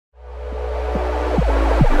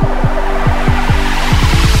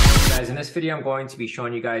video, I'm going to be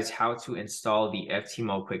showing you guys how to install the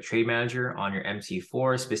Ftmo Quick Trade Manager on your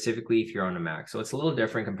MT4, specifically if you're on a Mac. So it's a little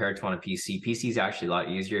different compared to on a PC. PC is actually a lot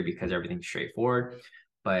easier because everything's straightforward.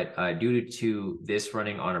 But due to this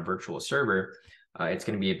running on a virtual server, it's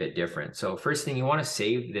going to be a bit different. So first thing, you want to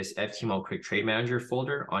save this Ftmo Quick Trade Manager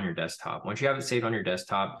folder on your desktop. Once you have it saved on your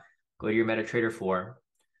desktop, go to your MetaTrader 4.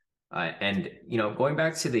 And going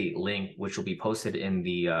back to the link, which will be posted in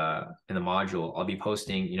the module, I'll be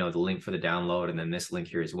posting, the link for the download, and then this link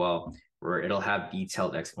here as well, where it'll have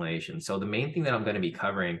detailed explanation. So the main thing that I'm going to be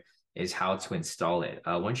covering is how to install it.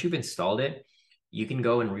 Once you've installed it, you can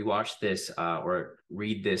go and rewatch this or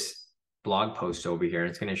read this blog post over here.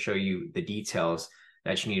 It's going to show you the details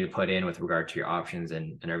that you need to put in with regard to your options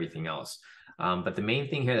and everything else. But the main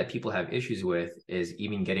thing here that people have issues with is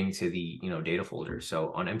even getting to the data folder.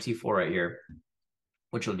 So on MT4 right here,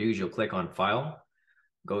 what you'll do is you'll click on File,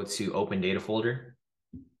 go to Open Data Folder,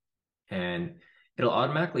 and it'll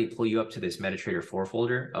automatically pull you up to this MetaTrader 4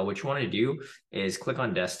 folder. What you want to do is click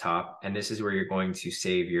on Desktop, and this is where you're going to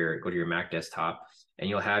save go to your Mac desktop, and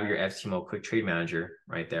you'll have your Ftmo Quick Trade Manager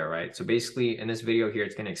right there, right? So basically in this video here,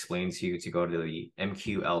 it's going to explain to you to go to the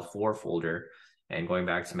MQL4 folder. And going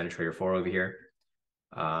back to MetaTrader 4 over here,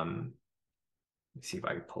 let's see if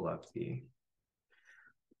I can pull up the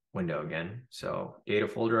window again. So data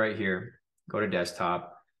folder right here, go to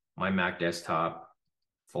desktop, my Mac desktop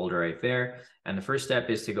folder right there. And the first step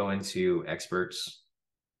is to go into Experts,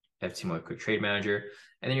 Ftmo Quick Trade Manager.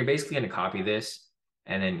 And then you're basically going to copy this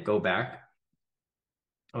and then go back.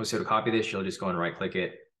 Oh, so to copy this, you'll just go and right click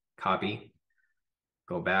it, copy,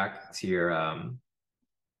 go back to your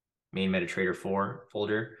main MetaTrader 4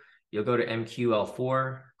 folder. You'll go to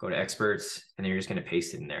MQL4, go to Experts, and then you're just going to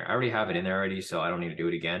paste it in there. I already have it in there already, so I don't need to do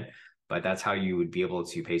it again, but that's how you would be able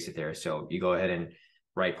to paste it there. So you go ahead and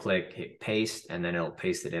right click, hit paste, and then it'll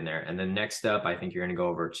paste it in there. And then next up, I think you're going to go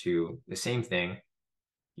over to the same thing,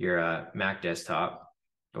 your Mac desktop,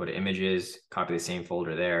 go to Images, copy the same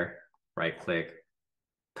folder there, right click,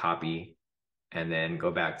 copy, and then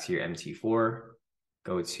go back to your MT4,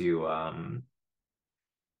 go to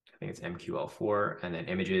I think it's MQL4, and then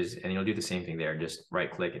Images, and you'll do the same thing there, just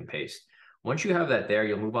right click and paste. Once you have that there,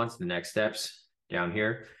 you'll move on to the next steps down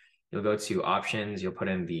here. You'll go to Options, you'll put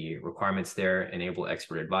in the requirements there, enable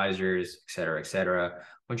expert advisors, et cetera, et cetera.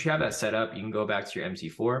 Once you have that set up, you can go back to your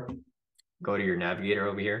MT4, go to your navigator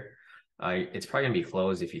over here. It's probably gonna be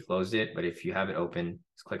closed if you closed it, but if you have it open,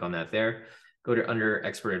 just click on that there. Go to under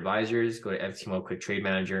expert advisors, go to Ftmo Quick Trade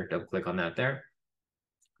Manager, double click on that there,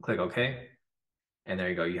 click OK. And there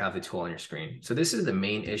you go, you have the tool on your screen. So this is the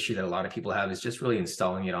main issue that a lot of people have, is just really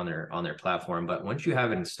installing it on their platform. But once you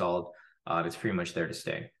have it installed, it's pretty much there to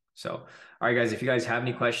stay. So, all right, guys, if you guys have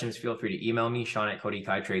any questions, feel free to email me, Shawn at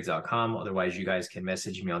KodiKaiTrades.com. Otherwise, you guys can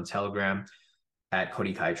message me on Telegram at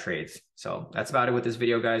Kodi Kai Trades. So that's about it with this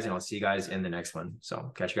video, guys, and I'll see you guys in the next one.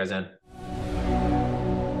 So catch you guys then.